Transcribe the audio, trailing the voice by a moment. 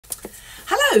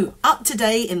So, up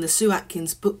today in the Sue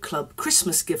Atkins Book Club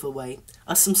Christmas giveaway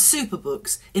are some super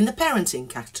books in the parenting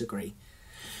category.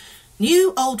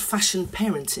 New Old-Fashioned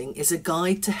Parenting is a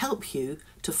guide to help you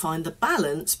to find the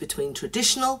balance between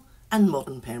traditional and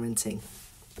modern parenting.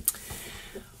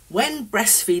 When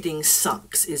Breastfeeding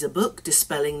Sucks is a book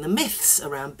dispelling the myths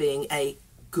around being a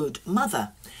good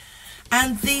mother.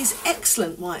 And these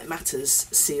excellent Why It Matters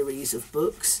series of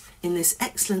books in this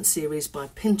excellent series by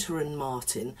Pinter and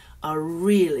Martin are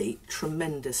really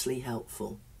tremendously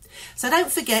helpful. So don't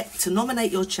forget to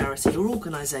nominate your charity or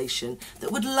organisation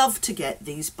that would love to get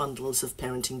these bundles of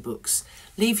parenting books.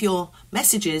 Leave your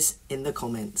messages in the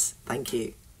comments. Thank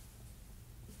you.